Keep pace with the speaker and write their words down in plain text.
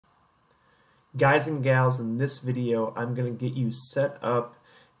Guys and gals, in this video I'm going to get you set up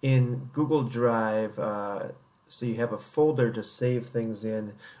in Google Drive so you have a folder to save things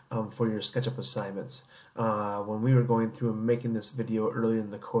in for your SketchUp assignments. When we were going through and making this video earlier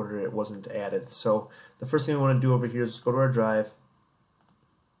in the quarter, it wasn't added. So the first thing we want to do over here is go to our drive,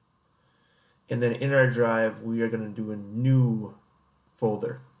 and then in our drive we are going to do a new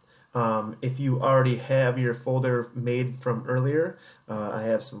folder. If you already have your folder made from earlier, I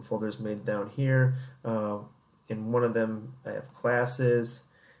have some folders made down here. In one of them I have classes,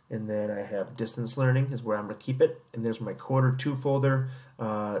 and then I have distance learning is where I'm going to keep it, and there's my quarter 2 folder.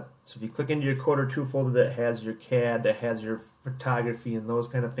 So if you click into your quarter 2 folder that has your CAD, that has your photography and those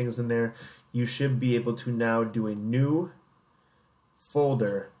kind of things in there, you should be able to now do a new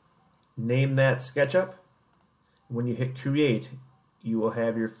folder, name that SketchUp. When you hit create, you will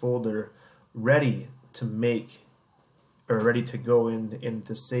have your folder ready to make or ready to go in and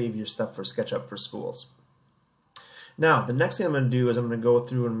to save your stuff for SketchUp for schools. Now the next thing I'm going to do is I'm going to go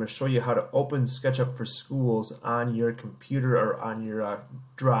through and I'm going to show you how to open SketchUp for schools on your computer or on your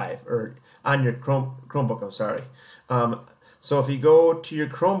drive or on your Chromebook. I'm sorry. So if you go to your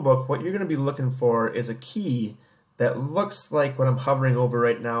Chromebook, what you're going to be looking for is a key that looks like what I'm hovering over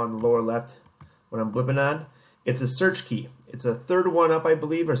right now in the lower left when I'm blipping on. It's a search key. It's a third one up, I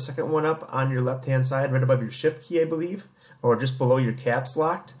believe, or second one up on your left-hand side, right above your shift key, I believe, or just below your caps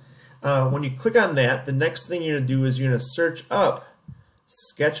locked. When you click on that, the next thing you're going to do is you're going to search up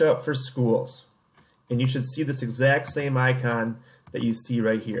SketchUp for Schools. And you should see this exact same icon that you see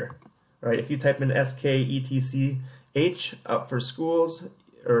right here. All right, if you type in SKETCH up for schools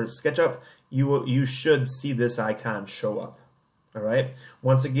or SketchUp, you should see this icon show up. All right.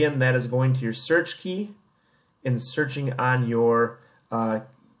 Once again, that is going to your search key and searching on your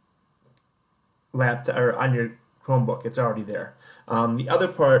laptop or on your Chromebook. It's already there. The other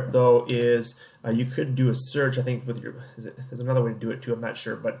part though is you could do a search. I think with your there's another way to do it too. I'm not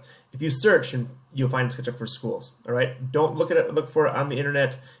sure, but if you search and you'll find SketchUp for Schools. All right. Don't look for it on the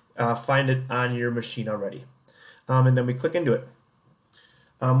internet. Find it on your machine already, and then we click into it.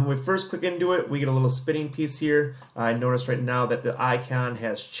 When we first click into it, we get a little spinning piece here. I notice right now that the icon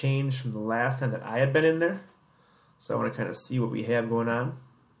has changed from the last time that I had been in there. So I want to kind of see what we have going on.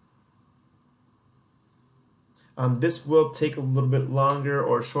 This will take a little bit longer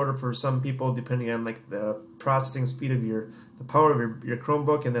or shorter for some people, depending on like the processing speed of the power of your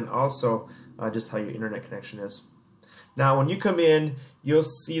Chromebook, and then also just how your internet connection is. Now, when you come in, you'll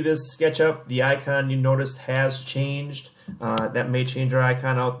see this SketchUp. The icon you noticed has changed. That may change our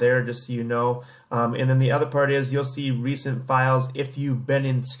icon out there, just so you know. And then the other part is you'll see recent files if you've been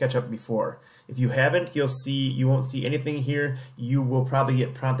in SketchUp before. If you haven't, you won't see anything here. You will probably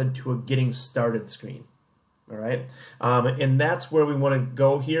get prompted to a getting started screen. All right, and that's where we want to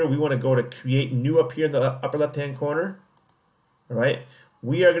go here. We want to go to create new up here in the upper left-hand corner. All right,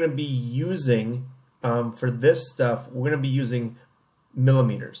 we are going to be using for this stuff. We're going to be using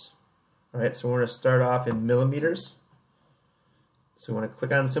millimeters. All right, so we're going to start off in millimeters. So we want to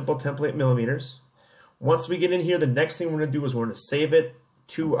click on Simple Template Millimeters. Once we get in here, the next thing we're going to do is we're going to save it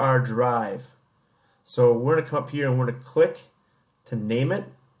to our drive. So we're going to come up here and we're going to click to name it.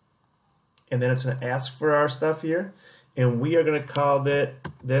 And then it's going to ask for our stuff here. And we are going to call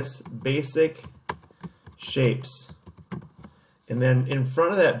this Basic Shapes. And then in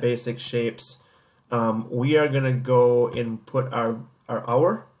front of that Basic Shapes, we are going to go and put our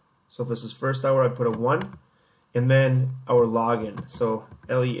hour. So if this is first hour, I put a 1. And then our login. So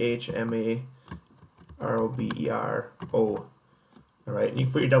LEHMAROBERO. All right, and you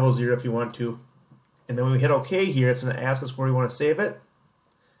can put your 00 if you want to. And then when we hit OK here, it's going to ask us where we want to save it.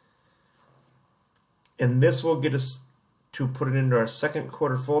 And this will get us to put it into our second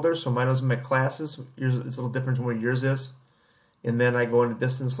quarter folder. So mine is in my classes. Yours, it's a little different from where yours is. And then I go into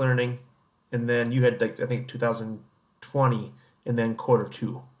distance learning. And then you had, like, I think, 2020, and then quarter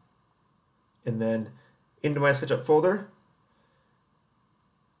 2. And then into my SketchUp folder.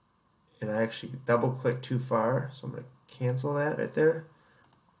 And I actually double click too far, so I'm going to cancel that right there.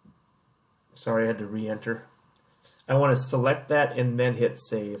 Sorry, I had to re-enter. I want to select that and then hit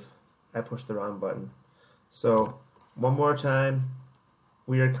save. I pushed the wrong button. So one more time,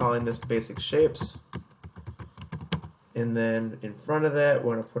 we are calling this Basic Shapes. And then in front of that,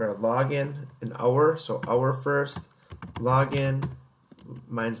 we're going to put our login, an hour. So hour first, login.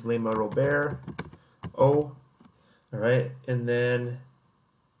 Mine's Lema Robert. All right, and then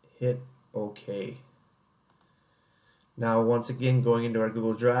hit OK. Now once again going into our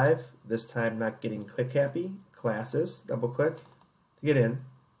Google Drive, this time not getting click happy, classes, double click to get in.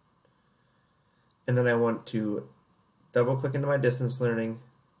 And then I want to double click into my distance learning,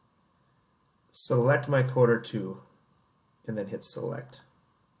 select my coder 2, and then hit select.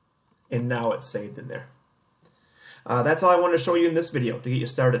 And now it's saved in there. That's all I wanted to show you in this video to get you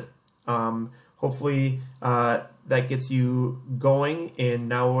started. Hopefully that gets you going, and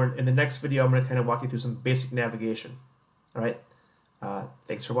now in the next video I'm going to kind of walk you through some basic navigation. All right.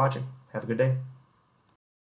 Thanks for watching. Have a good day.